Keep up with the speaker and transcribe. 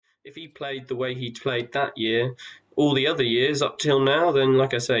If he played the way he played that year, all the other years up till now, then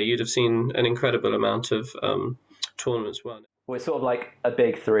like I say, you'd have seen an incredible amount of tournaments won. Well, it's sort of like a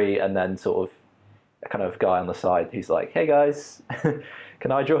big three, and then sort of a kind of guy on the side who's like, "Hey guys,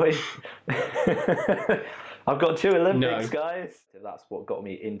 can I join? I've got two Olympics, No, guys." That's what got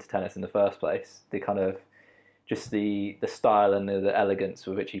me into tennis in the first place. The kind of just the style and the elegance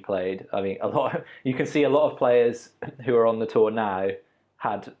with which he played. I mean, you can see a lot of players who are on the tour now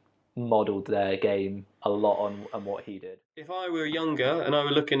had modelled their game a lot on what he did. if I were younger and I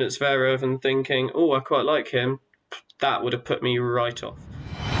were looking at Zverev and thinking, "Oh, I quite like him," that would have put me right off.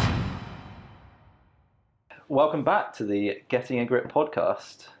 Welcome back to the Getting a Grip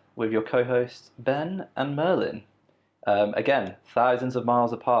podcast with your co-hosts Ben and Merlin. Again, thousands of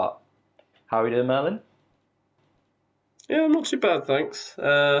miles apart. How are we doing, Merlin? Yeah, I'm not too bad, thanks.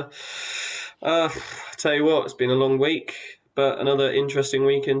 I tell you what, it's been a long week, but another interesting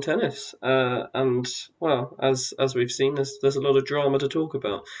week in tennis. And well, as we've seen, there's a lot of drama to talk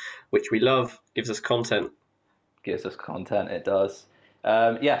about, which we love. Gives us content. Gives us content, it does.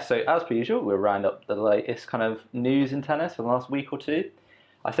 So as per usual, we'll round up the latest kind of news in tennis for the last week or two.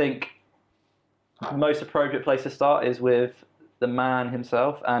 I think the most appropriate place to start is with the man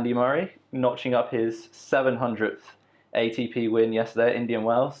himself, Andy Murray, notching up his 700th ATP win yesterday at Indian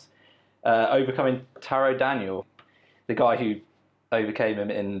Wells, overcoming Taro Daniel, the guy who overcame him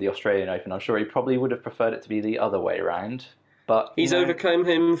in the Australian Open. I'm sure he probably would have preferred it to be the other way around. But He's overcome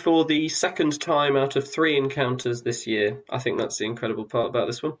him for the second time out of 3 encounters this year. I think that's the incredible part about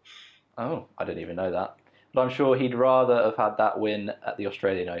this one. Oh, I didn't even know that. But I'm sure he'd rather have had that win at the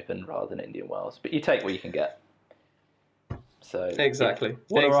Australian Open rather than Indian Wells. But you take what you can get. So Exactly.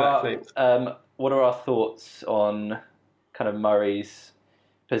 Yeah. What are our thoughts on kind of Murray's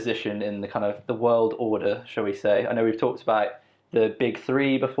position in the kind of the world order, shall we say? I know we've talked about the big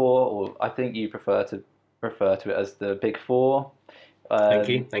three before, or I think you prefer to refer to it as the big four. Thank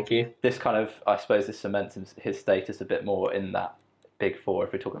you. This kind of, I suppose, this cements his status a bit more in that big four,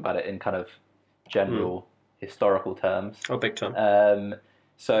 if we're talking about it in kind of general historical terms. Oh, big time.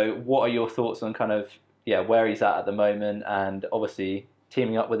 So what are your thoughts on kind of, where he's at the moment, and obviously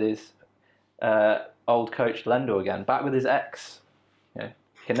teaming up with his old coach Lendl again, back with his ex.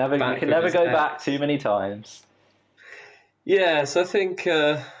 You can never go back too many times. Yes, I think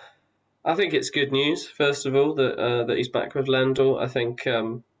it's good news. First of all, that he's back with Lendl. I think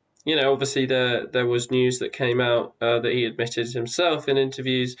obviously there was news that came out that he admitted himself in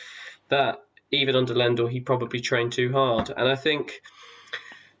interviews that even under Lendl he probably trained too hard, and I think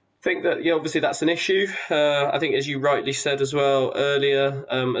that obviously that's an issue. I think, as you rightly said as well earlier,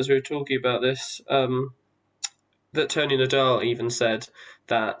 as we were talking about this, that Tony Nadal even said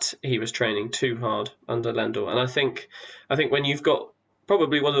that he was training too hard under Lendl, and I think when you've got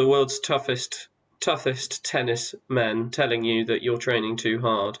probably one of the world's toughest tennis men telling you that you're training too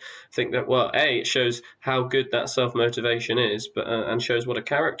hard, I think that, well, it shows how good that self-motivation is, but and shows what a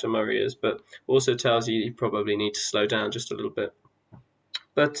character Murray is, but also tells you probably need to slow down just a little bit.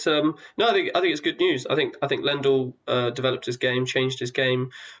 But no, I think it's good news. I think Lendl developed his game, changed his game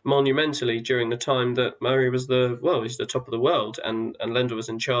monumentally during the time that Murray was he's the top of the world, and Lendl was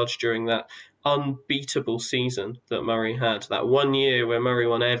in charge during that unbeatable season that Murray had. That 1 year where Murray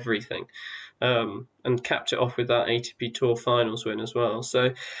won everything, and capped it off with that ATP Tour Finals win as well. So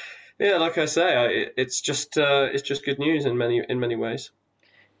yeah, like I say, it's just good news in many ways.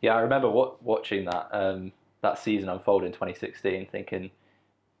 Yeah, I remember watching that season unfold in 2016, thinking,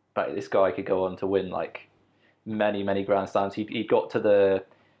 but this guy could go on to win like many Grand Slams. He got to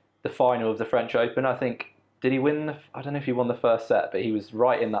the final of the French Open. I think, did he win? I don't know if he won the first set, but he was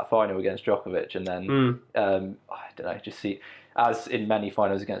right in that final against Djokovic. And then I don't know, just see, as in many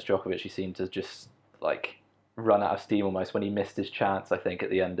finals against Djokovic, he seemed to just like run out of steam almost when he missed his chance. I think at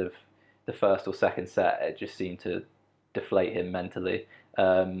the end of the first or second set, it just seemed to deflate him mentally.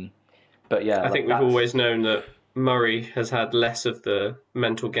 But yeah, I think we've always known that Murray has had less of the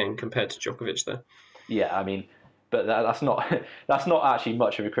mental game compared to Djokovic, though. Yeah, I mean, but that's not actually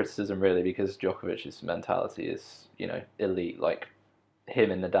much of a criticism really, because Djokovic's mentality is elite. Like him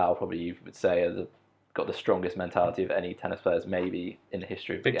and Nadal, probably you would say, got the strongest mentality of any tennis players maybe in the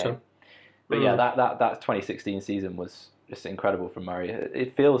history of the game. Time. But yeah, that 2016 season was just incredible from Murray.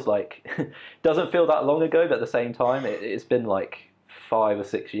 It feels like doesn't feel that long ago, but at the same time, it's been like 5 or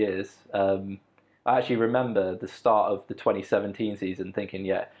 6 years. I actually remember the start of the 2017 season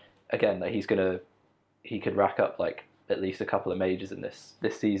thinking, again, that he could rack up like at least a couple of majors in this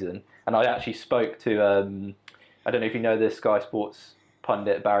season. And I actually spoke to, I don't know if you know this Sky Sports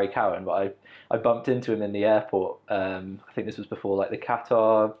pundit, Barry Cowan, but I bumped into him in the airport. I think this was before like the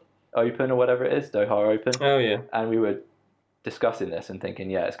Qatar Open or whatever it is, Doha Open, Oh yeah. and we were discussing this and thinking,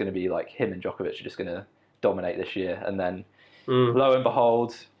 yeah, it's going to be like him and Djokovic are just going to dominate this year, and then Mm. lo and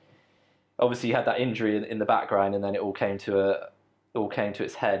behold, obviously you had that injury in the background, and then it all came to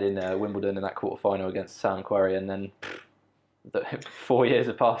its head in Wimbledon in that quarterfinal against Sam Querrey, and then 4 years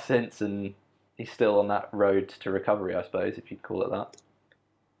have passed since, and he's still on that road to recovery, I suppose, if you'd call it that.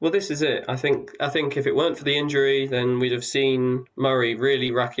 Well, this is it. I think if it weren't for the injury, then we'd have seen Murray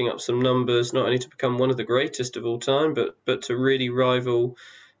really racking up some numbers, not only to become one of the greatest of all time, but to really rival,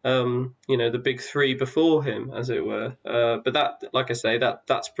 the big three before him, as it were. But that, like I say,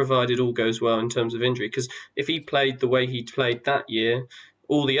 that's provided all goes well in terms of injury. Because if he played the way he played that year,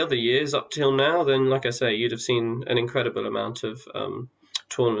 all the other years up till now, then like I say, you'd have seen an incredible amount of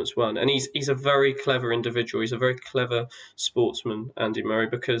tournaments won. And he's a very clever individual. He's a very clever sportsman, Andy Murray,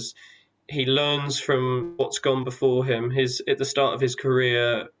 because he learns from what's gone before him. His At the start of his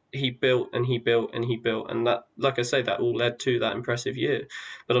career, he built and he built and he built, and that, like I say, that all led to that impressive year.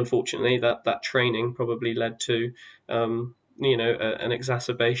 But unfortunately, that training probably led to an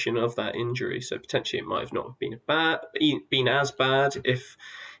exacerbation of that injury. So potentially, it might have not been as bad if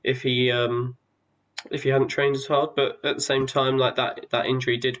he hadn't trained as hard. But at the same time, like that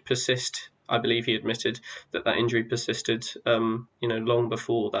injury did persist. I believe he admitted that injury persisted, long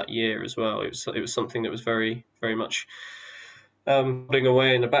before that year as well. It was something that was very, very much putting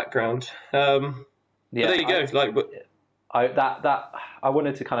away in the background. But Yeah, there you go. Like, I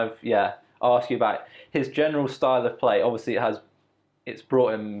wanted to kind of ask you about his general style of play. Obviously, it's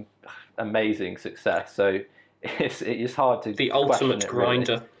brought him amazing success. So it's hard to the question ultimate it really.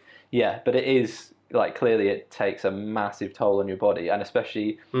 grinder. Yeah, but it is like clearly it takes a massive toll on your body, and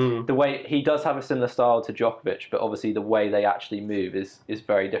especially the way he does have a similar style to Djokovic, but obviously the way they actually move is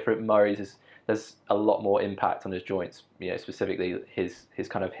very different. Murray's there's a lot more impact on his joints, specifically his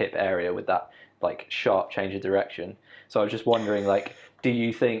kind of hip area with that like sharp change of direction. So I was just wondering, like, do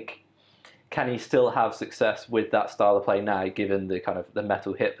you think can he still have success with that style of play now, given the kind of the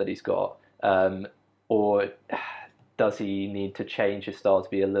metal hip that he's got, or does he need to change his style to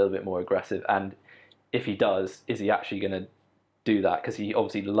be a little bit more aggressive? And if he does, is he actually going to do that? Because he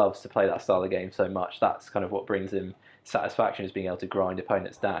obviously loves to play that style of game so much. That's kind of what brings him satisfaction, is being able to grind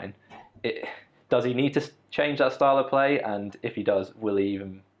opponents down. Does he need to change that style of play? And if he does, will he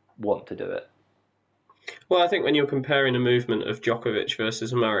even want to do it? Well, I think when you're comparing a movement of Djokovic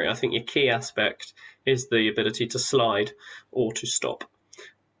versus Murray, I think your key aspect is the ability to slide or to stop.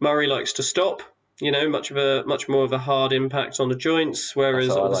 Murray likes to stop, much more of a hard impact on the joints. That's Whereas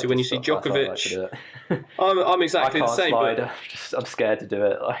how I like obviously to when you see stop. That's how I like to Djokovic, do it. I'm I exactly the can't same. slide. But I'm scared to do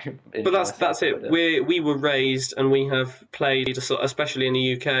it. Like, but that's it. We were raised and we have played, especially in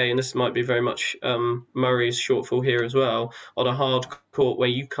the UK, and this might be very much Murray's shortfall here as well, on a hard court where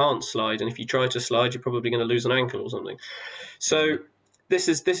you can't slide, and if you try to slide, you're probably going to lose an ankle or something. So this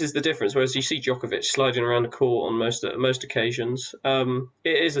is the difference. Whereas you see Djokovic sliding around the court on most occasions, it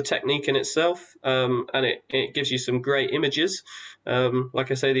is a technique in itself, and it gives you some great images.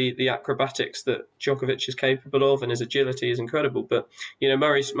 Like I say, the acrobatics that Djokovic is capable of and his agility is incredible. But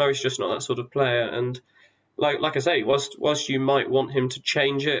Murray's just not that sort of player, and like I say, whilst you might want him to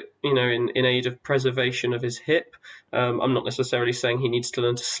change it, in aid of preservation of his hip, I'm not necessarily saying he needs to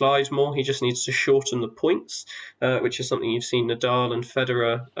learn to slide more. He just needs to shorten the points, which is something you've seen Nadal and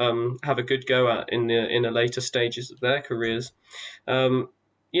Federer have a good go at in the later stages of their careers.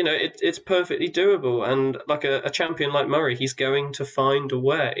 It's perfectly doable, and like a champion like Murray, he's going to find a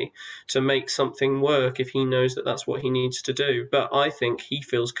way to make something work if he knows that that's what he needs to do. But I think he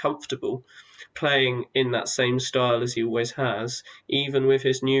feels comfortable playing in that same style as he always has, even with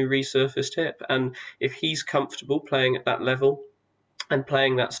his new resurfaced hip. And if he's comfortable playing at that level and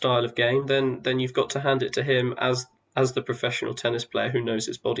playing that style of game, then you've got to hand it to him as the professional tennis player who knows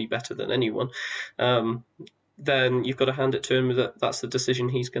his body better than anyone. Then you've got to hand it to him that that's the decision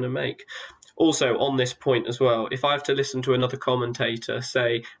he's going to make. Also, on this point as well, if I have to listen to another commentator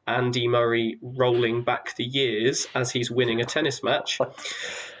say Andy Murray rolling back the years as he's winning a tennis match,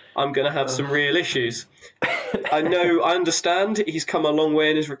 I'm going to have some real issues. I understand he's come a long way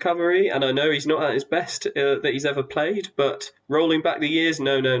in his recovery, and I know he's not at his best that he's ever played, but rolling back the years,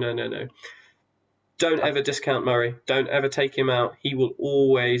 no. Don't ever discount Murray. Don't ever take him out. He will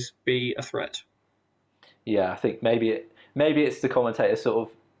always be a threat. Yeah, I think maybe it's the commentators sort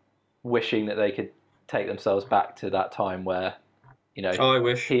of wishing that they could take themselves back to that time where, I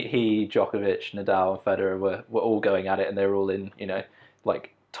wish he Djokovic, Nadal, and Federer were all going at it, and they were all in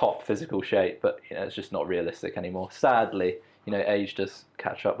like top physical shape. But it's just not realistic anymore. Sadly, age does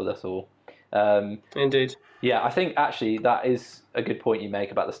catch up with us all. Indeed. Yeah, I think actually that is a good point you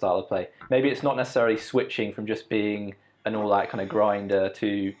make about the style of play. Maybe it's not necessarily switching from just being an all-out kind of grinder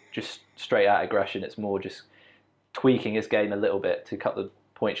to just straight-out aggression. It's more just tweaking his game a little bit to cut the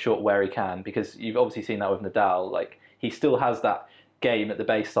point short where he can. Because you've obviously seen that with Nadal. Like he still has that game at the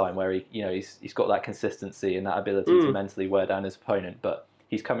baseline where he's got that consistency and that ability to mentally wear down his opponent. But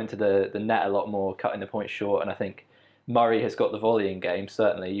he's come into the net a lot more, cutting the point short. And I think Murray has got the volleying game.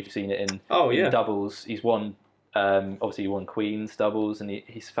 Certainly, you've seen it in doubles. He's won. Obviously, he won Queen's doubles, and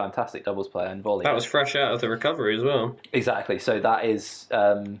he's a fantastic doubles player and volley. That was fresh out of the recovery as well. Exactly. So that is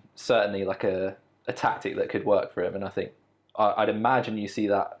certainly like a tactic that could work for him. And I think I'd imagine you see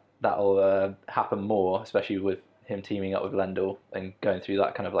that'll happen more, especially with him teaming up with Lendl and going through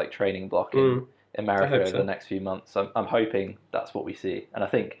that kind of like training block in America over the next few months. I'm hoping that's what we see. And I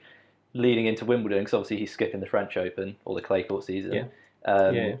think leading into Wimbledon, because obviously he's skipping the French Open or the clay court season.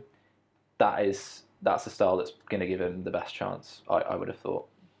 That's the style that's going to give him the best chance, I would have thought.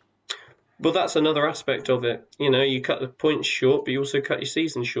 Well, that's another aspect of it. You cut the points short, but you also cut your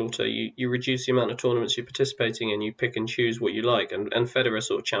season shorter. You reduce the amount of tournaments you're participating in. You pick and choose what you like. And Federer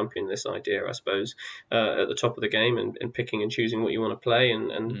sort of championed this idea, I suppose, at the top of the game and picking and choosing what you want to play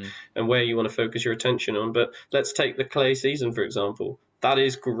and where you want to focus your attention on. But let's take the clay season, for example. That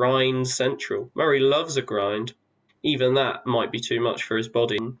is grind central. Murray loves a grind. Even that might be too much for his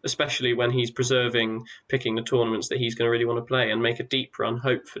body, especially when he's picking the tournaments that he's going to really want to play and make a deep run,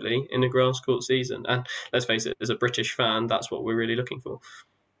 hopefully, in the grass court season. And let's face it, as a British fan, that's what we're really looking for.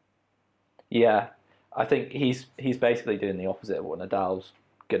 Yeah, I think he's basically doing the opposite of what Nadal's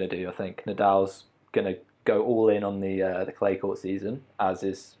going to do. I think Nadal's going to go all in on the clay court season, as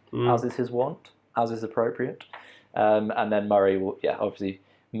is his wont, as is appropriate. And then Murray will, obviously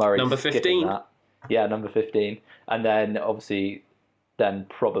Murray number 15. That. Yeah, number 15. And then obviously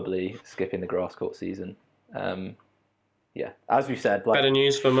probably skipping the grass court season. As we said, better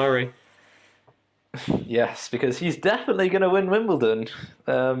news for Murray. Yes, because he's definitely going to win Wimbledon.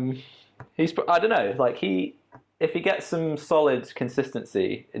 I don't know, like if he gets some solid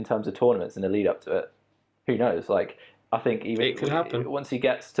consistency in terms of tournaments in the lead up to it, who knows? Like I think even it could happen. If he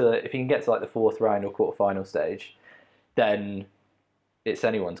can get to like the fourth round or quarterfinal stage, then it's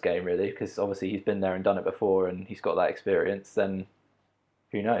anyone's game really, because obviously he's been there and done it before and he's got that experience. Then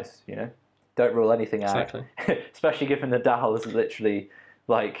who knows? Don't rule anything out. Especially given Nadal is literally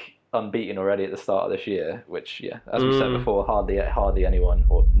like unbeaten already at the start of this year, which as we said before, hardly anyone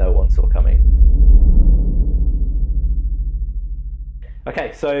or no one saw coming.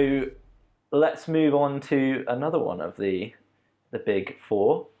 Okay, so let's move on to another one of the big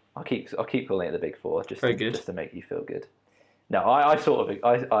four. I'll keep calling it the big four just to make you feel good. No, I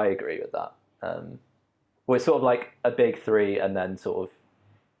agree with that. Well, it's sort of like a big three, and then sort of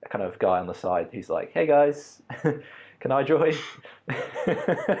a kind of guy on the side who's like, "Hey guys, can I join?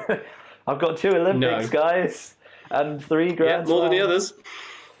 I've got 2 Olympics, guys, and 3 Grand Slams." More than the others.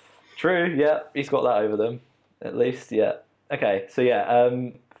 True. Yeah, he's got that over them, at least. Yeah. Okay. So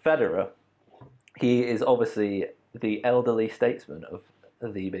Federer, he is obviously the elderly statesman of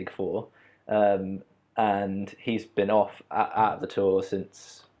the big four. And he's been off out of the tour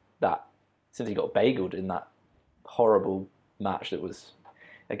since he got bageled in that horrible match that was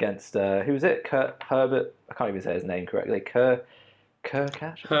against who was it? Herbert. I can't even say his name correctly. Hurkacz.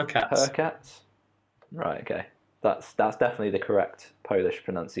 Right. Okay. That's definitely the correct Polish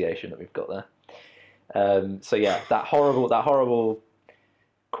pronunciation that we've got there. That horrible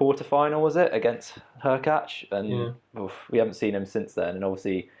quarterfinal, was it, against Hurkacz, and we haven't seen him since then. And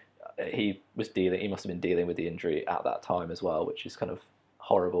obviously he must have been dealing with the injury at that time as well, which is kind of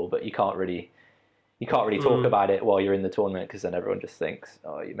horrible. But you can't really talk about it while you're in the tournament, because then everyone just thinks,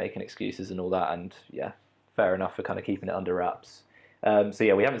 oh, you're making excuses and all that. And fair enough for kind of keeping it under wraps. We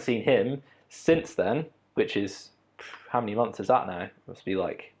haven't seen him since then, which is, how many months is that now? It must be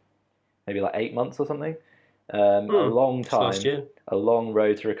maybe 8 months or something. A long time, last year. A long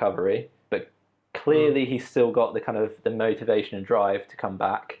road to recovery. But clearly he's still got the kind of the motivation and drive to come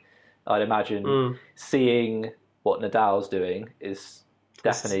back. I'd imagine seeing what Nadal's doing is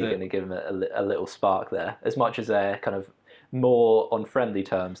definitely going to give him a little spark there. As much as they're kind of more on friendly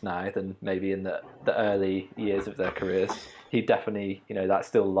terms now than maybe in the early years of their careers, he definitely, that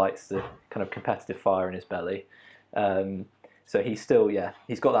still lights the kind of competitive fire in his belly. So he's still,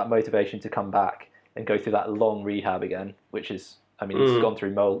 he's got that motivation to come back and go through that long rehab again, which is, he's gone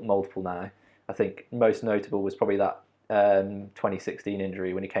through multiple now. I think most notable was probably that 2016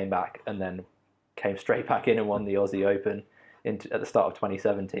 injury when he came back and then came straight back in and won the Aussie Open at the start of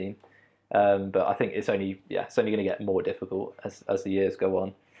 2017. But I think it's only going to get more difficult as the years go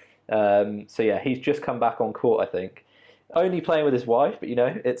on. So yeah, he's just come back on court, I think. Only playing with his wife, but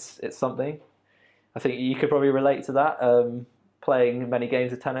it's something. I think you could probably relate to that. Playing many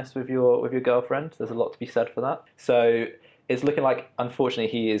games of tennis with your girlfriend, there's a lot to be said for that. So it's looking like,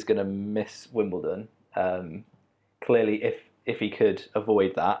 unfortunately, he is going to miss Wimbledon. Clearly, if he could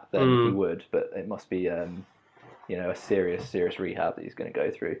avoid that, then he would. But it must be a serious rehab that he's going to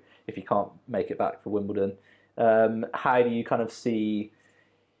go through if he can't make it back for Wimbledon. How do you kind of see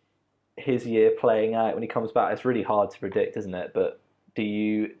his year playing out when he comes back? It's really hard to predict, isn't it? But do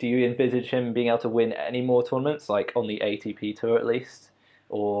you envisage him being able to win any more tournaments, like on the ATP tour at least,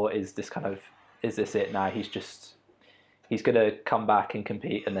 or is this it now? He's going to come back and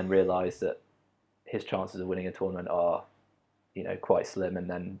compete and then realise that his chances of winning a tournament are, quite slim, and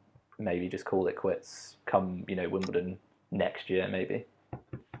then maybe just call it quits come, Wimbledon next year, maybe.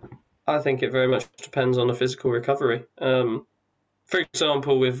 I think it very much depends on the physical recovery. For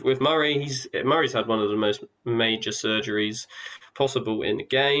example, with Murray, Murray's had one of the most major surgeries possible in the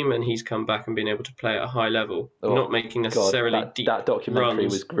game, and he's come back and been able to play at a high level, not making necessarily deep that documentary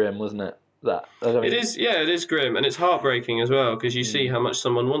runs. Was grim, wasn't it? It is grim, and it's heartbreaking as well, because you see how much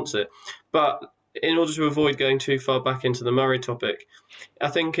someone wants it. But in order to avoid going too far back into the Murray topic, I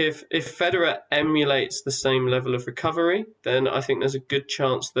think if Federer emulates the same level of recovery, then I think there's a good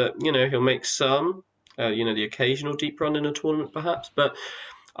chance that he'll make some. The occasional deep run in a tournament, perhaps. But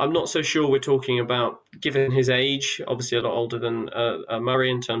I'm not so sure we're talking about, given his age, obviously a lot older than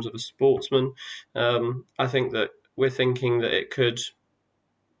Murray in terms of a sportsman. I think that we're thinking that it could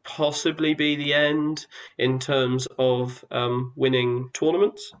possibly be the end in terms of winning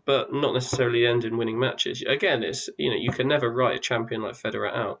tournaments, but not necessarily the end in winning matches. Again, it's you can never write a champion like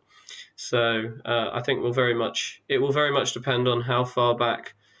Federer out. So I think it will very much depend on how far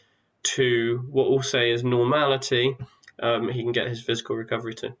back to what we'll say is normality he can get his physical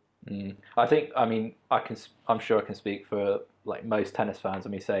recovery to. I'm sure I can speak for like most tennis fans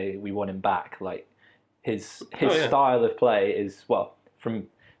when we say we want him back. Like his style of play is, well, from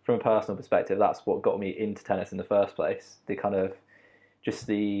a personal perspective, that's what got me into tennis in the first place. The kind of just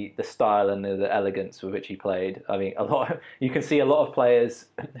the style and the elegance with which he played. I mean, you can see a lot of players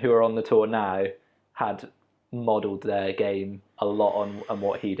who are on the tour now had modelled their game a lot on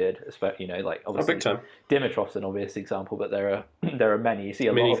what he did, especially like obviously big time. Dimitrov's an obvious example, but there are many. You see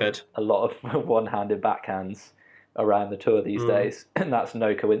a lot of one-handed backhands around the tour these days, and that's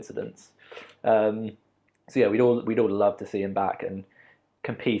no coincidence. So yeah, we'd all love to see him back and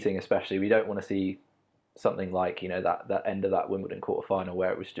competing. Especially, we don't want to see something like that end of that Wimbledon quarterfinal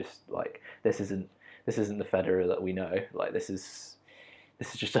where it was just like this isn't the Federer that we know. Like this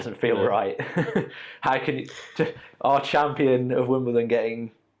just doesn't feel right. How can our champion of Wimbledon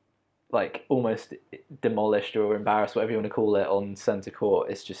getting like almost demolished or embarrassed, whatever you want to call it, on centre court?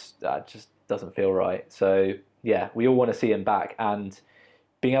 It's just doesn't feel right. So yeah, we all want to see him back and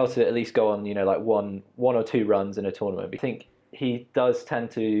being able to at least go on like one or two runs in a tournament. I think he does tend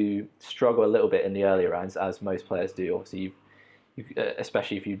to struggle a little bit in the early rounds, as most players do. Obviously,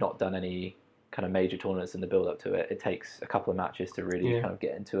 especially if you've not done any kind of major tournaments in the build up to it, it takes a couple of matches to really kind of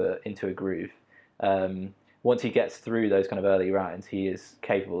get into a groove. Once he gets through those kind of early rounds, he is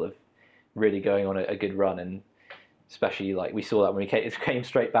capable of really going on a good run, and especially like we saw that when he came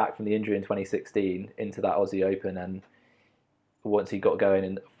straight back from the injury in 2016 into that Aussie Open, and once he got going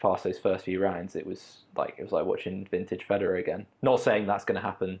and past those first few rounds, it was like watching vintage Federer again. Not saying that's going to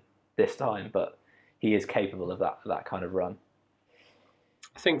happen this time, but he is capable of that kind of run.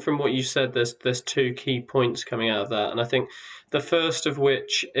 I think from what you said, there's two key points coming out of that, and I think the first of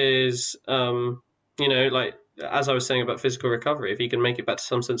which is, like as I was saying about physical recovery, if he can make it back to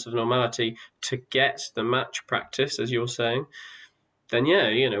some sense of normality to get the match practice, as you're saying, then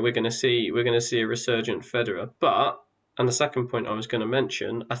we're going to see a resurgent Federer. But and the second point I was going to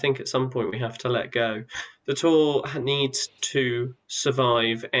mention, I think at some point we have to let go. The tour needs to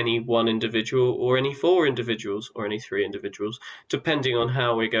survive any one individual or any four individuals or any three individuals, depending on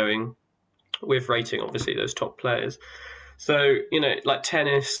how we're going with rating, obviously, those top players. So, like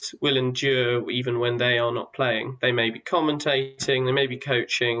tennis will endure even when they are not playing. They may be commentating, they may be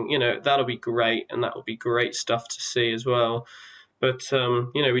coaching, that'll be great, and that will be great stuff to see as well. But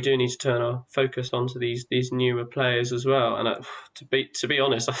we do need to turn our focus onto these newer players as well. And to be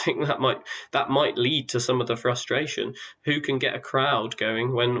honest, I think that might lead to some of the frustration. Who can get a crowd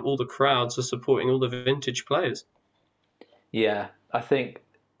going when all the crowds are supporting all the vintage players? Yeah, I think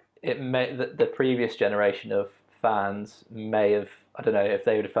the previous generation of fans may have, I don't know if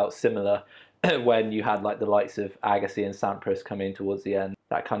they would have felt similar when you had like the likes of Agassi and Sampras coming towards the end.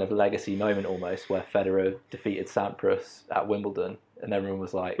 That kind of legacy moment almost where Federer defeated Sampras at Wimbledon. and everyone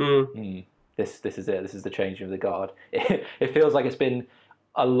was like, Mm. this is it. This is the changing of the guard. It feels like it's been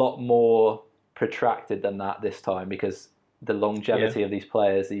a lot more protracted than that this time, because the longevity of these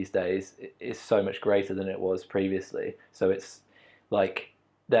players these days is so much greater than it was previously. So it's like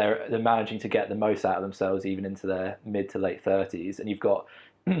they're managing to get the most out of themselves even into their mid to late 30s, and you've got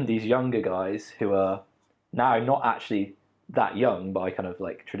these younger guys who are now not actually that young by kind of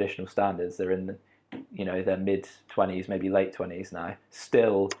like traditional standards. They're in their mid 20s, maybe late 20s now,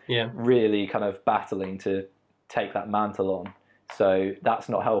 still really kind of battling to take that mantle on. So that's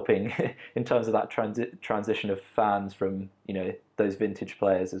not helping in terms of that transition of fans from those vintage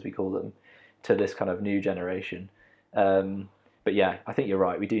players, as we call them, to this kind of new generation. But yeah, I think you're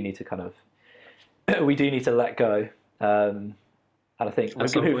right. We do need to let go, and I think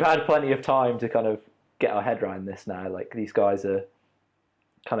we've had plenty of time to kind of get our head around this now. Like, these guys are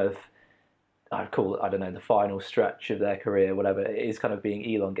kind of, I'd call it, I don't know, the final stretch of their career, whatever. It is kind of being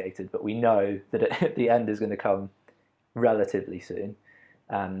elongated, but we know that the end is going to come relatively soon.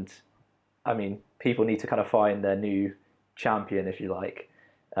 And I mean, people need to kind of find their new champion, if you like,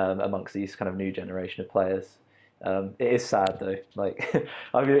 amongst these kind of new generation of players. It is sad though. Like,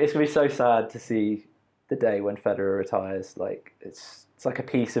 I mean, it's gonna be so sad to see the day when Federer retires. Like, it's like a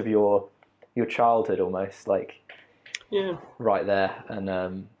piece of your childhood almost, like, right there.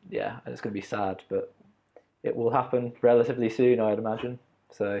 And it's gonna be sad, but it will happen relatively soon, I'd imagine.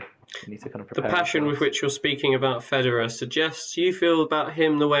 So you need to kind of prepare. The passion with which you're speaking about Federer suggests you feel about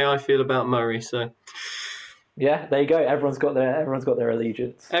him the way I feel about Murray. So yeah, there you go. Everyone's got their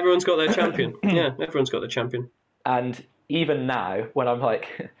allegiance. Everyone's got their champion. Yeah, everyone's got their champion. And even now, when I'm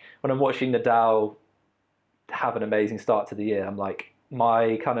watching Nadal have an amazing start to the year, I'm like,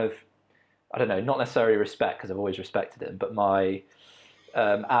 my kind of, I don't know, not necessarily respect, because I've always respected him, but my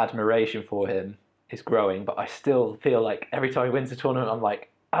admiration for him is growing. But I still feel like every time he wins a tournament, I'm like,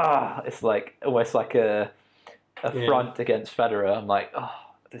 it's like almost like a front against Federer. I'm like,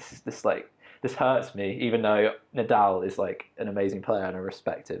 this hurts me, even though Nadal is like an amazing player and I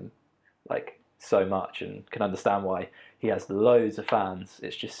respect him like so much and can understand why he has loads of fans.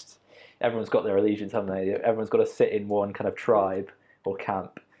 It's just, everyone's got their allegiance, haven't they? Everyone's got to sit in one kind of tribe or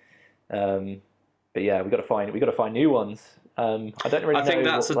camp. But yeah, we got to find new ones. I don't really know. I think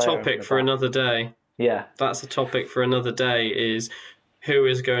that's a topic for another day. Yeah, that's a topic for another day. Is who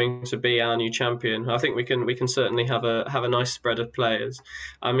is going to be our new champion? I think we can certainly have a nice spread of players.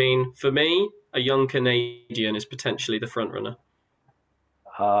 I mean, for me, a young Canadian is potentially the front runner.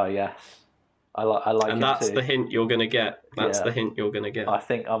 Yes, I like. And that's the hint you're going to get. The hint you're going to get. I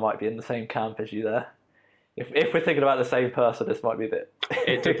think I might be in the same camp as you there. If we're thinking about the same person, this might be a bit.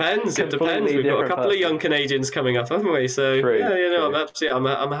 It depends. We've got a couple of young Canadians coming up, haven't we? So true, true. I'm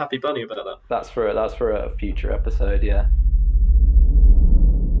a happy bunny about that. That's for a future episode. Yeah.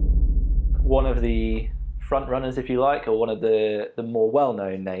 One of the front runners, if you like, or one of the more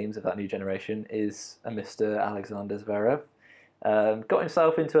well-known names of that new generation is a Mr. Alexander Zverev. Got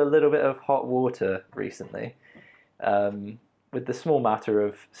himself into a little bit of hot water recently, with the small matter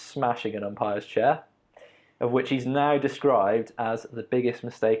of smashing an umpire's chair, of which he's now described as the biggest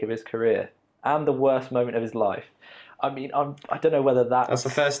mistake of his career and the worst moment of his life. I mean, I don't know whether that's a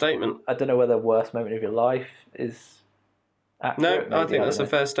fair statement. I don't know whether worst moment of your life is accurate. No, I think that's a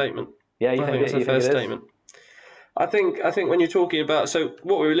fair statement. Yeah, I think it's a fair statement. I think when you're talking about, so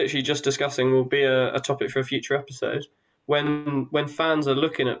what we were literally just discussing will be a topic for a future episode. When fans are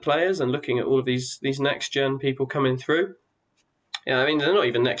looking at players and looking at all of these next gen people coming through, I mean, they're not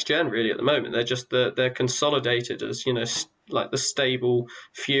even next gen really at the moment. They're just they're consolidated as like the stable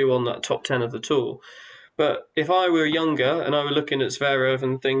few on that top 10 of the tour. But if I were younger and I were looking at Zverev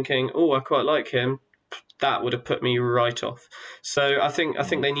and thinking, oh, I quite like him, that would have put me right off. So I think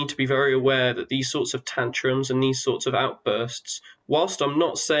they need to be very aware that these sorts of tantrums and these sorts of outbursts, whilst I'm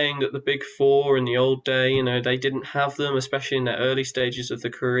not saying that the big four in the old day, they didn't have them, especially in their early stages of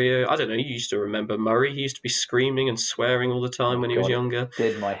the career. I don't know, you used to remember Murray. He used to be screaming and swearing all the time when he was younger.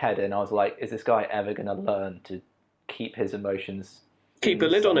 Did my head in. I was like, is this guy ever going to learn to keep his emotions? Keep a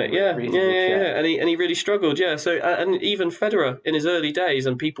lid on it, yeah. And he really struggled, yeah. So and even Federer in his early days,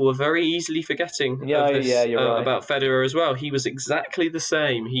 and people were very easily forgetting you're right. about Federer as well. He was exactly the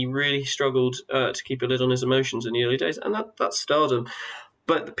same. He really struggled to keep a lid on his emotions in the early days, and that's stardom.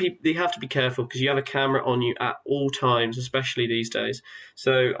 But they have to be careful because you have a camera on you at all times, especially these days.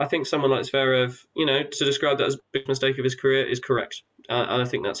 So I think someone like Zverev, to describe that as a big mistake of his career is correct, and I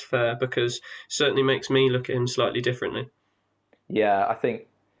think that's fair because it certainly makes me look at him slightly differently. Yeah, I think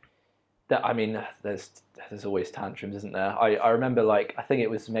I mean, there's always tantrums, isn't there? I remember, like, I think it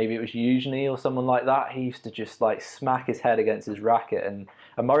was Eugenie or someone like that. He used to just like smack his head against his racket, and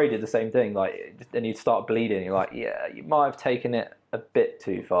Murray did the same thing. Like, and he'd start bleeding. You're like, yeah, you might have taken it a bit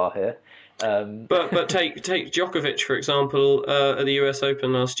too far here. But take Djokovic, for example, at the US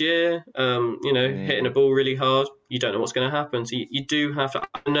Open last year. Hitting a ball really hard. You don't know what's going to happen. So you do have to.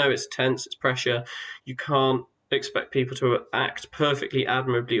 I know it's tense, it's pressure. You can't expect people to act perfectly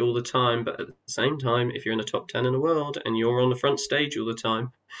admirably all the time, but at the same time, if you're in the top 10 in the world and you're on the front stage all the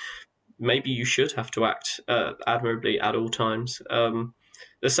time, maybe you should have to act admirably at all times.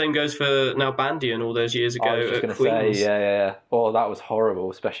 The same goes for Nalbandian all those years ago I was just at going to Queen's. say, yeah. Oh, that was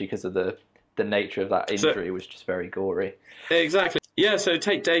horrible, especially because of the nature of that injury was just very gory. Exactly. Yeah, so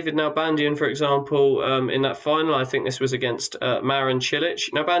take David Nalbandian, for example, in that final. I think this was against Marin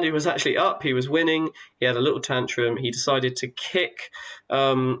Cilic. Nalbandian was actually up. He was winning. He had a little tantrum. He decided to kick.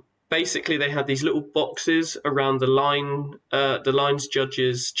 Basically, they had these little boxes around the lines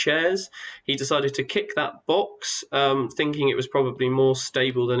judges' chairs. He decided to kick that box, thinking it was probably more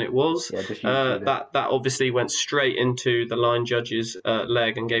stable than it was. Yeah, just that obviously went straight into the line judge's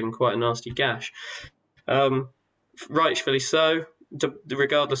leg and gave him quite a nasty gash. Rightfully so.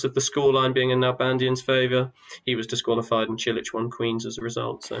 Regardless of the scoreline being in Nalbandian's favour, he was disqualified and Cilic won Queen's as a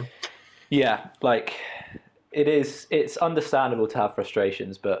result. So, yeah, like it's understandable to have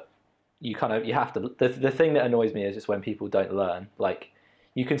frustrations, but you have to. The thing that annoys me is just when people don't learn. Like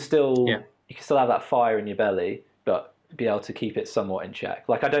you can still have that fire in your belly, but be able to keep it somewhat in check.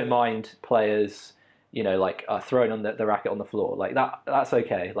 Like I don't mind players, throwing on the racket on the floor. Like that's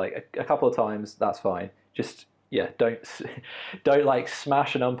okay. Like a couple of times, that's fine. Just don't like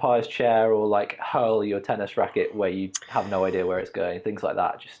smash an umpire's chair or like hurl your tennis racket where you have no idea where it's going. Things like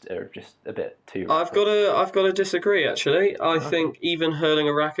that are just a bit too reckless. I've got to disagree actually. I think even hurling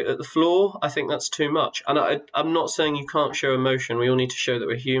a racket at the floor, I think that's too much. And I'm not saying you can't show emotion. We all need to show that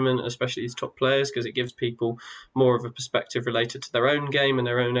we're human, especially these top players, because it gives people more of a perspective related to their own game and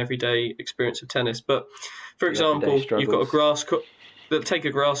their own everyday experience of tennis. But for example, you've got a grass court. Take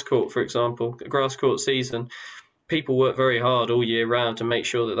a grass court, for example, a grass court season. People work very hard all year round to make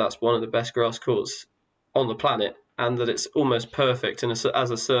sure that that's one of the best grass courts on the planet and that it's almost perfect as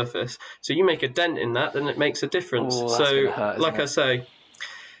a surface. So you make a dent in that, then it makes a difference. I say,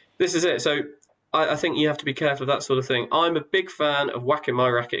 this is it. So I think you have to be careful of that sort of thing. I'm a big fan of whacking my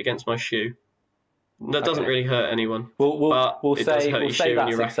racket against my shoe. That doesn't really hurt anyone. We'll say that's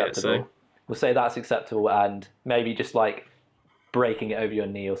acceptable. We'll say that's acceptable and maybe just like breaking it over your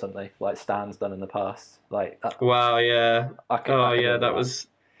knee or something, like Stan's done in the past. Like that. Wow, yeah. That was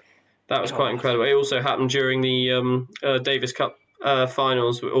quite incredible. It also happened during the Davis Cup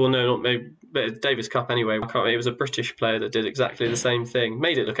finals, or no, not maybe, but Davis Cup anyway. It was a British player that did exactly the same thing.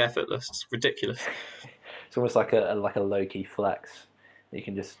 Made it look effortless. It's ridiculous. It's almost like a low-key flex. You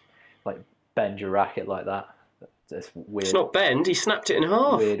can just like bend your racket like that. It's weird. It's not bend. He snapped it in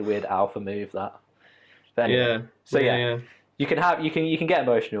half. Weird alpha move that. But anyway, yeah. You can get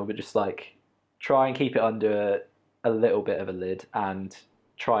emotional, but just like try and keep it under a little bit of a lid and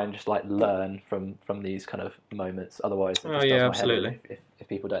try and just like learn from these kind of moments. Otherwise, it just does my head if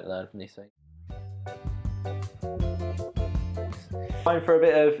people don't learn from these things. Time for a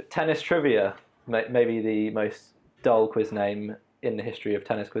bit of tennis trivia. Maybe the most dull quiz name in the history of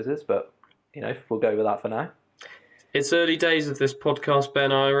tennis quizzes, but we'll go with that for now. It's early days of this podcast,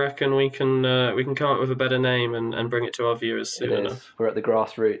 Ben. I reckon we can come up with a better name and bring it to our viewers soon enough. We're at the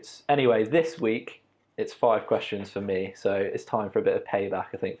grassroots. Anyway, this week it's 5 questions for me, so it's time for a bit of payback,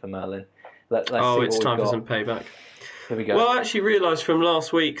 I think, for Merlin. Let's see it's time for some payback. Here we go. Well, I actually realised from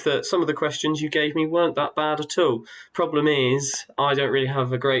last week that some of the questions you gave me weren't that bad at all. Problem is, I don't really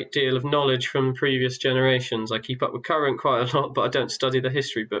have a great deal of knowledge from previous generations. I keep up with current quite a lot, but I don't study the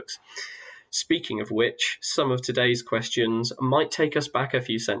history books. Speaking of which, some of today's questions might take us back a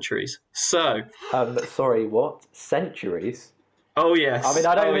few centuries. So, sorry, what? Centuries? Oh yes. I mean,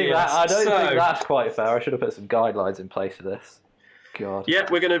 I don't think that's quite fair. I should have put some guidelines in place for this. God. Yeah,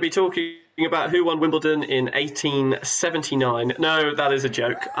 we're going to be talking about who won Wimbledon in 1879. No, that is a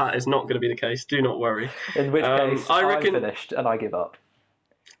joke. That is not going to be the case. Do not worry. In which case, I'm finished and I give up.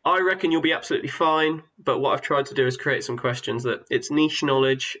 I reckon you'll be absolutely fine, but what I've tried to do is create some questions that it's niche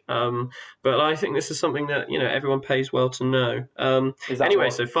knowledge, but I think this is something that everyone pays well to know. So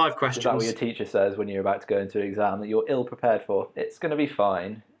 5 questions. Is that what your teacher says when you're about to go into an exam that you're ill prepared for? It's going to be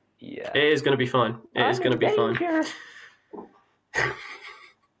fine. Yeah. It is going to be fine. It is going to be fine.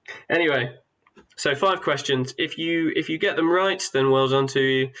 Anyway, so 5 questions. If you get them right, then well done to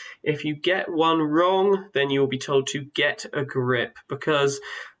you. If you get one wrong, then you will be told to get a grip, because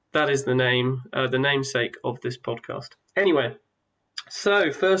That is the name, the namesake of this podcast. Anyway,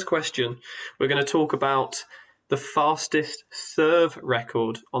 so first question, we're going to talk about the fastest serve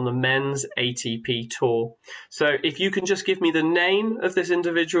record on the men's ATP Tour. So if you can just give me the name of this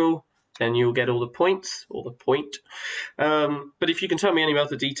individual, then you'll get all the points, or the point. But if you can tell me any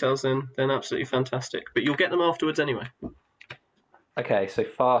other details, then absolutely fantastic. But you'll get them afterwards anyway. Okay, so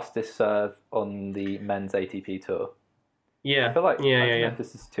fastest serve on the men's ATP Tour. Yeah. I feel like I don't know yeah. if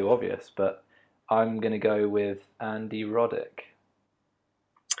this is too obvious, but I'm going to go with Andy Roddick.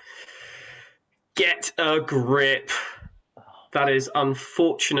 Get a grip. That is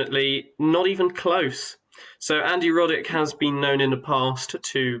unfortunately not even close. So Andy Roddick has been known in the past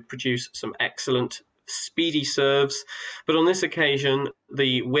to produce some excellent speedy serves, but on this occasion,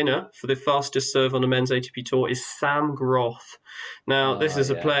 the winner for the fastest serve on the men's ATP Tour is Sam Groth. Now, this is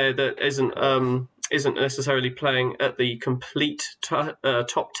a player that isn't necessarily playing at the complete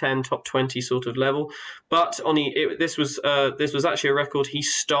top 10, top 20 sort of level, but this was actually a record he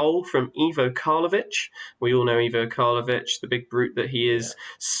stole from Ivo Karlovic. We all know Ivo Karlovic, the big brute that he is,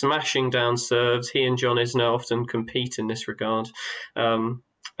 smashing down serves. He and John Isner often compete in this regard.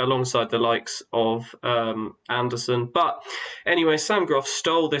 Alongside the likes of Anderson. But anyway, Sam Groth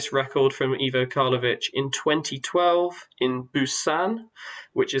stole this record from Ivo Karlovic in 2012 in Busan,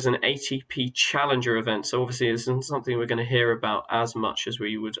 which is an ATP Challenger event. So obviously it isn't something we're going to hear about as much as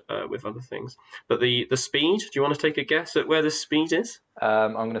we would with other things. But the speed, do you want to take a guess at where the speed is?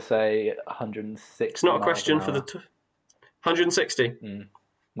 I'm going to say 160. It's not a question for the 160.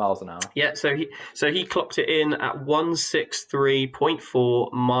 Miles an hour. Yeah, so he clocked it in at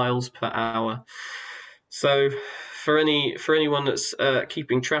 163.4 miles per hour. So for anyone that's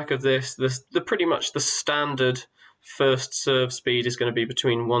keeping track of this, the pretty much the standard first serve speed is going to be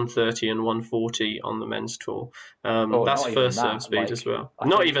between 130 and 140 on the men's tour. That's first serve speed as well.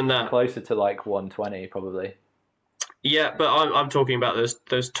 Not even that. Closer to like 120 probably. Yeah, but I'm talking about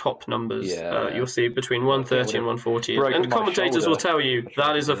those top numbers. You'll see between 130 and 140. And commentators will tell you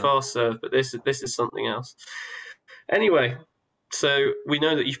that is a fast serve, but this is something else. Anyway, so we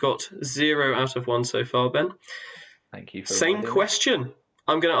know that you've got 0 out of 1 so far, Ben. Thank you. Same question.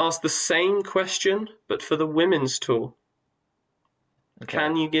 I'm going to ask the same question, but for the women's tour. Okay.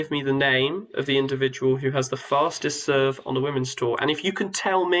 Can you give me the name of the individual who has the fastest serve on the women's tour? And if you can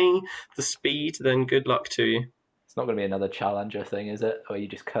tell me the speed, then good luck to you. It's not going to be another challenger thing, is it? Or you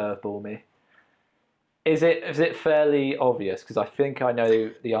just curveball me? Is it fairly obvious? Because I think I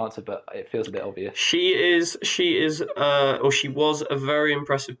know the answer, but it feels a bit obvious. She was a very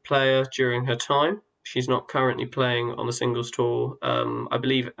impressive player during her time. She's not currently playing on the singles tour, I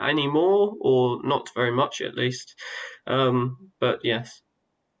believe, anymore, or not very much at least. But yes.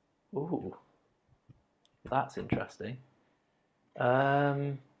 Ooh, that's interesting.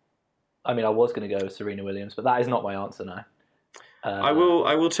 I mean, I was going to go with Serena Williams, but that is not my answer now. I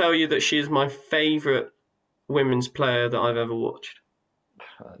will tell you that she is my favourite women's player that I've ever watched.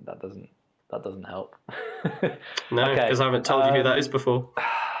 That doesn't help. No, because I haven't told you who that is before.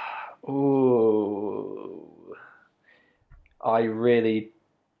 Ooh, I really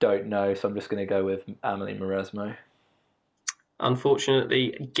don't know, so I'm just going to go with Amelie Mauresmo.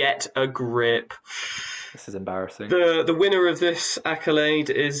 Unfortunately, get a grip. This is embarrassing. The winner of this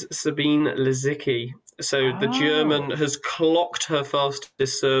accolade is Sabine Lisicki. So the German has clocked her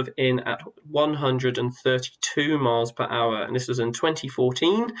fastest serve in at 132 miles per hour, and this was in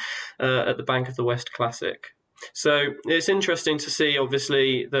 2014 at the Bank of the West Classic. So it's interesting to see,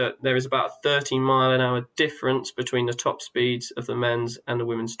 obviously, that there is about a 30-mile-an-hour difference between the top speeds of the men's and the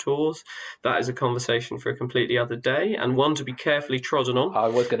women's tours. That is a conversation for a completely other day, and one to be carefully trodden on. I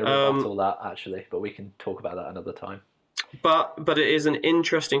was going to rebuttal that, actually, but we can talk about that another time. But it is an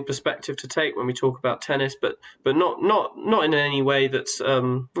interesting perspective to take when we talk about tennis, but not in any way that's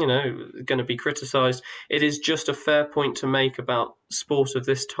going to be criticised. It is just a fair point to make about sport of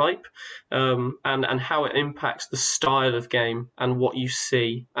this type, and how it impacts the style of game and what you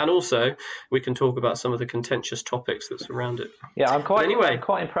see, and also we can talk about some of the contentious topics that surround it. Yeah, I'm quite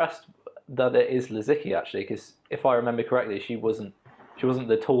impressed that it is Lisicki, actually, because if I remember correctly, she wasn't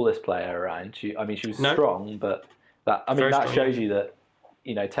the tallest player around. She was strong, but. That shows you that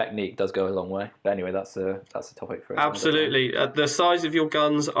technique does go a long way. But anyway, that's a topic for absolutely. The size of your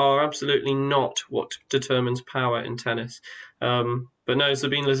guns are absolutely not what determines power in tennis. But no,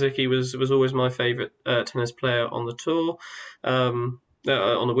 Sabine Lisicki was always my favourite tennis player on the tour, on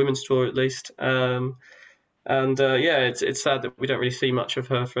the women's tour at least. It's sad that we don't really see much of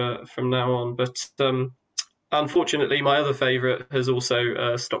her from now on. But unfortunately, my other favourite has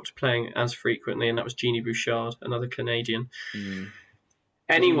also stopped playing as frequently, and that was Jeannie Bouchard, another Canadian.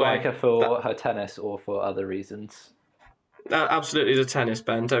 Did you like Anyway, her for her tennis or for other reasons? absolutely the tennis,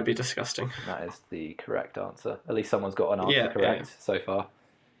 Ben. Don't be disgusting. That is the correct answer. At least someone's got an answer Yeah, yeah. correct so far.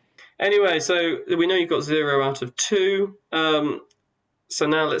 Anyway, so we know you've got 0 out of 2. So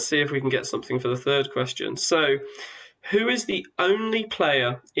now let's see if we can get something for the third question. So, who is the only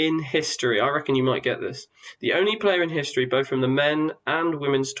player in history? I reckon you might get this. The only player in history, both from the men and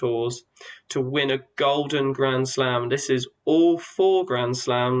women's tours, to win a golden Grand Slam. This is all 4 Grand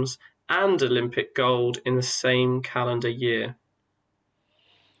Slams and Olympic gold in the same calendar year.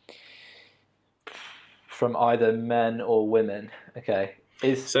 From either men or women. Okay.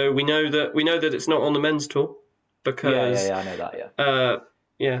 So we know that it's not on the men's tour because yeah, I know that.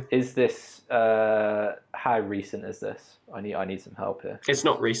 Yeah. Is this how recent is this? I need some help here. It's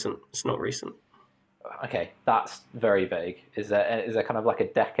not recent. Okay, that's very vague. Is there kind of like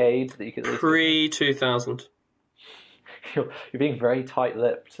a decade that you could at least Pre-2000. You're being very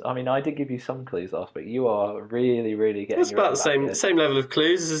tight-lipped. I mean, I did give you some clues last week. You are really, really getting. That's about the same level of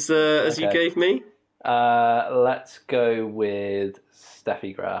clues as you gave me. Let's go with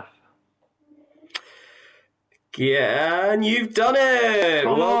Steffi Graf. Yeah, and you've done it!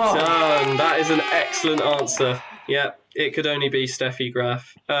 Well done. That is an excellent answer. Yeah, it could only be Steffi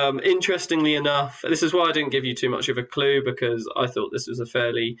Graf. Interestingly enough, this is why I didn't give you too much of a clue, because I thought this was a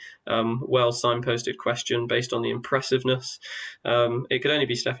fairly well signposted question based on the impressiveness. It could only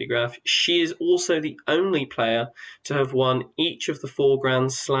be Steffi Graf. She is also the only player to have won each of the 4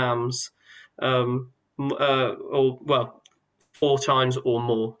 Grand Slams, 4 times or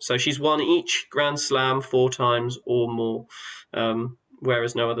more. So she's won each Grand Slam 4 times or more,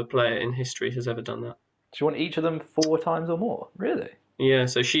 whereas no other player in history has ever done that. She won each of them 4 times or more? Really? Yeah,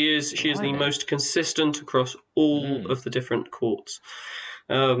 so she is the most consistent across all of the different courts.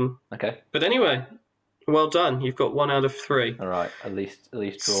 Okay. But anyway, well done. You've got 1 out of 3. All right, at least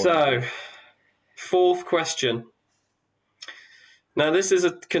draw. So, fourth question. Now this is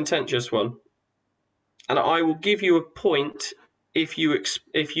a contentious one, and I will give you a point if you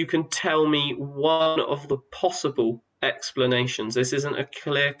can tell me one of the possible explanations. This isn't a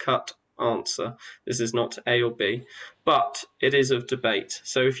clear-cut answer. This is not A or B, but it is of debate.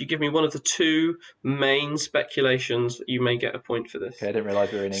 So if you give me one of the 2 main speculations, you may get a point for this. Okay, I didn't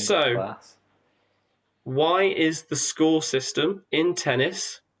realise we were in English class. Why is the score system in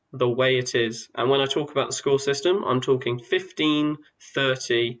tennis the way it is? And when I talk about the score system, I'm talking 15,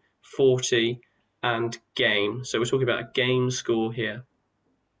 30, 40, and game. So we're talking about a game score here.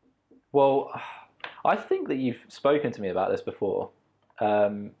 Well, I think that you've spoken to me about this before.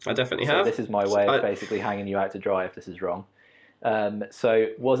 I definitely have. This is my way of basically hanging you out to dry if this is wrong. So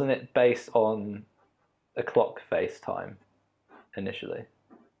wasn't it based on a clock face time initially?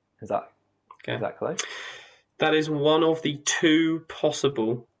 Is that correct? That is one of the 2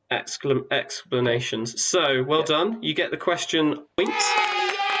 possible explanations. So well done. You get the question point.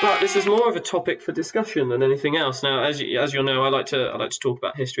 But this is more of a topic for discussion than anything else. Now, as you'll know, I like to talk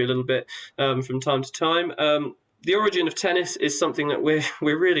about history a little bit from time to time. The origin of tennis is something that we're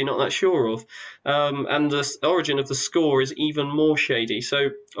really not that sure of, and the origin of the score is even more shady.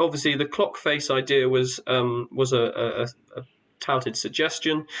 So obviously, the clock face idea was a touted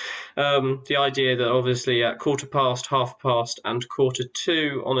suggestion. The idea that obviously at 1/4 past, 1/2 past, and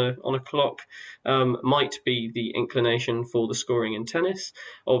 1/4 on a clock might be the inclination for the scoring in tennis.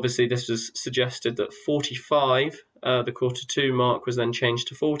 Obviously, this was suggested that 45, the 1/4 mark, was then changed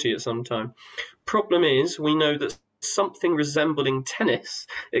to 40 at some time. Problem is, we know that something resembling tennis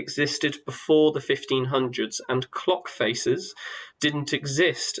existed before the 1500s, and clock faces didn't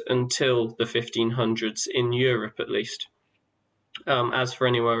exist until the 1500s, in Europe at least. As for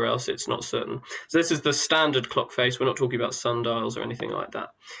anywhere else, it's not certain. So this is the standard clock face. We're not talking about sundials or anything like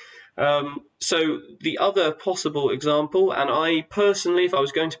that. So the other possible example, and I personally, if I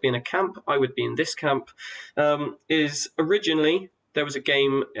was going to be in a camp, I would be in this camp, is originally there was a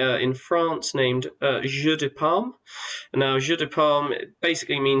game in France named Jeu de Paume. Now, Jeu de Paume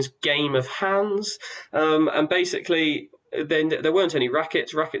basically means game of hands, and basically then there weren't any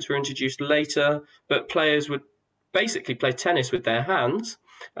rackets. Rackets were introduced later, but players would basically play tennis with their hands,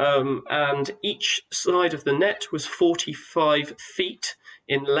 and each side of the net was 45 feet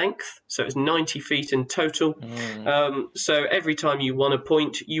in length, so it's 90 feet in total. So every time you won a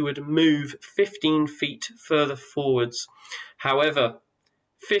point, you would move 15 feet further forwards. However,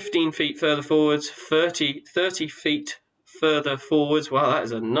 15 feet further forwards, 30 feet further forwards, wow, that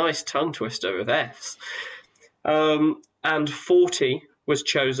is a nice tongue twister of Fs, and 40 was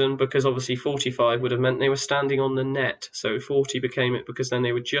chosen because obviously 45 would have meant they were standing on the net. So 40 became it because then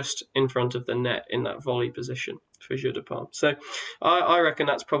they were just in front of the net in that volley position. for jeu de paume. So I reckon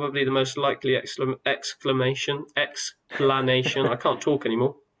that's probably the most likely explanation. I can't talk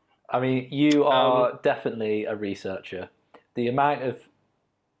anymore. I mean, you are definitely a researcher. The amount of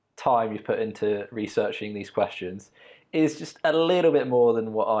time you've put into researching these questions is just a little bit more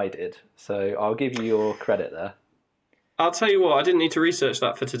than what I did. So I'll give you your credit there. I'll tell you what, I didn't need to research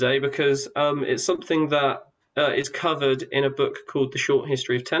that for today because it's something that is covered in a book called The Short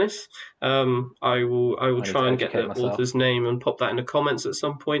History of Tennis. I will try and get the author's name and pop that in the comments at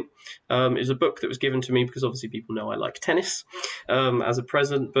some point. It's a book that was given to me because obviously people know I like tennis as a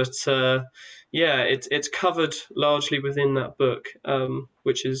present, but it's covered largely within that book,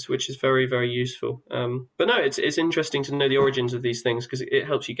 which is very, very useful. But no, it's interesting to know the origins of these things because it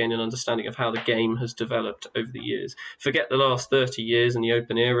helps you gain an understanding of how the game has developed over the years. Forget the last 30 years in the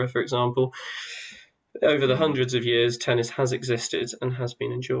Open era, for example. Over the hundreds of years, tennis has existed and has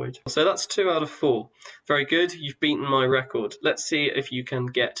been enjoyed. So that's 2 out of 4. Very good. You've beaten my record. Let's see if you can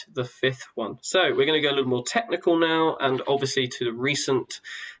get the 5th one. So we're going to go a little more technical now, and obviously to the recent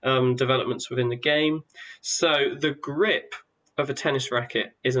developments within the game. So the grip of a tennis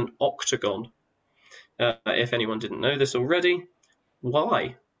racket is an octagon. If anyone didn't know this already,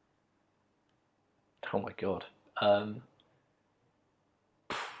 why? Oh my god.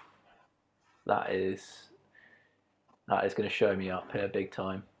 That is going to show me up here big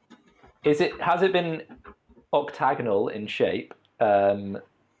time. Has it been octagonal in shape,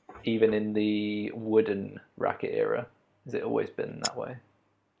 even in the wooden racket era? Has it always been that way?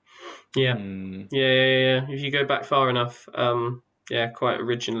 Yeah. Yeah. If you go back far enough, quite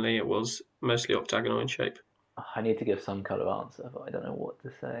originally it was mostly octagonal in shape. I need to give some kind of answer, but I don't know what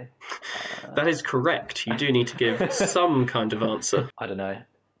to say. That is correct. You do need to give some kind of answer. I don't know,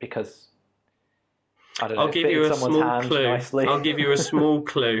 because... I'll give you a small clue. Nicely. I'll give you a small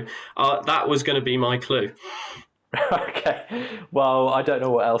clue. That was going to be my clue. Okay. Well, I don't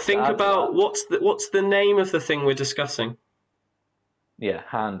know what else. Think about what's the name of the thing we're discussing. Yeah,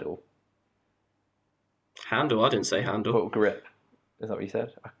 handle. Handle? I didn't say handle. What, grip? Is that what you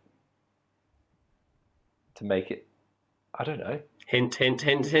said? To make it, I don't know. Hint.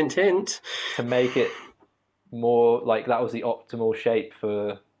 To make it more like that was the optimal shape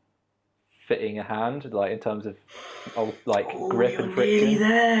for fitting a hand, like in terms of grip and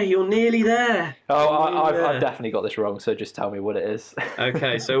friction. You're nearly there. I've definitely got this wrong, so just tell me what it is.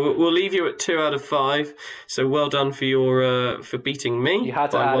 Okay, so we'll leave you at 2 out of 5. So well done for your for beating me. You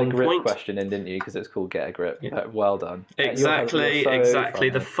had to add a grip question in, didn't you? Because it's called Get a Grip. Yeah. Well done. Exactly.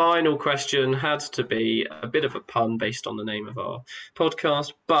 The final question had to be a bit of a pun based on the name of our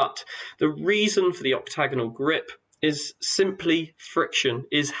podcast, but the reason for the octagonal grip is simply friction,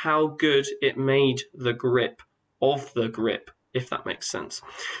 is how good it made the grip of the grip, if that makes sense.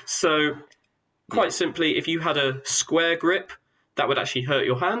 So, quite simply, if you had a square grip, that would actually hurt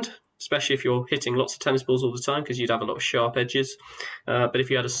your hand, especially if you're hitting lots of tennis balls all the time, because you'd have a lot of sharp edges. But if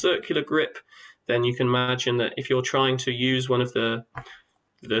you had a circular grip, then you can imagine that if you're trying to use one of the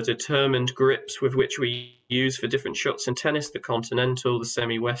determined grips with which we use for different shots in tennis, the continental, the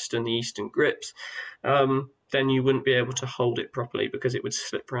semi-western, the eastern grips, then you wouldn't be able to hold it properly because it would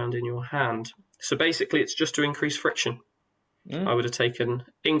slip around in your hand. So basically, it's just to increase friction. I would have taken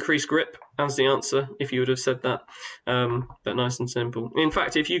increased grip as the answer if you would have said that, but nice and simple. In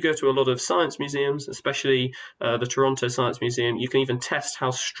fact, if you go to a lot of science museums, especially the Toronto Science Museum, you can even test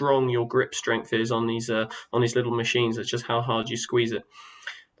how strong your grip strength is on these little machines. It's just how hard you squeeze it.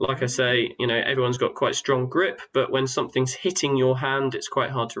 Like I say, everyone's got quite strong grip, but when something's hitting your hand, it's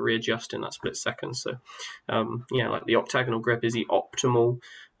quite hard to readjust in that split second. So, like the octagonal grip is the optimal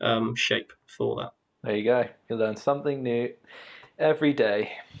shape for that. There you go. You learn something new every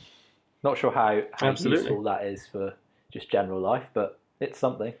day. Not sure how useful that is for just general life, but it's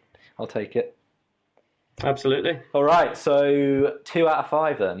something. I'll take it. Absolutely. All right, so 2 out of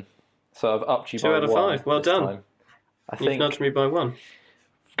 5 then. So I've upped you by 1. 2 out of 5. Well done. Time. You've nudged me by 1.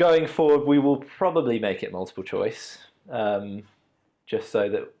 Going forward, we will probably make it multiple choice, just so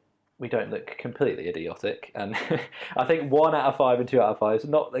that we don't look completely idiotic. And I think 1 out of 5 and 2 out of 5 is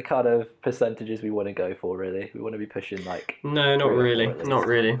not the kind of percentages we want to go for, really. We want to be pushing No, not really. Not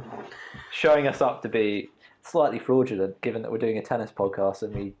really. Showing us up to be slightly fraudulent, given that we're doing a tennis podcast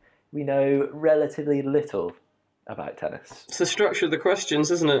and we know relatively little about tennis. It's the structure of the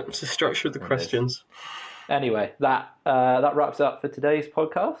questions, isn't it? It's the structure of the questions. Anyway, that wraps up for today's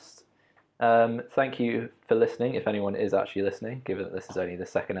podcast. Thank you for listening, if anyone is actually listening, given that this is only the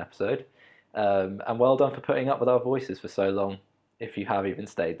 2nd episode. And well done for putting up with our voices for so long, if you have even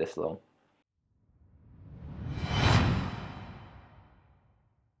stayed this long.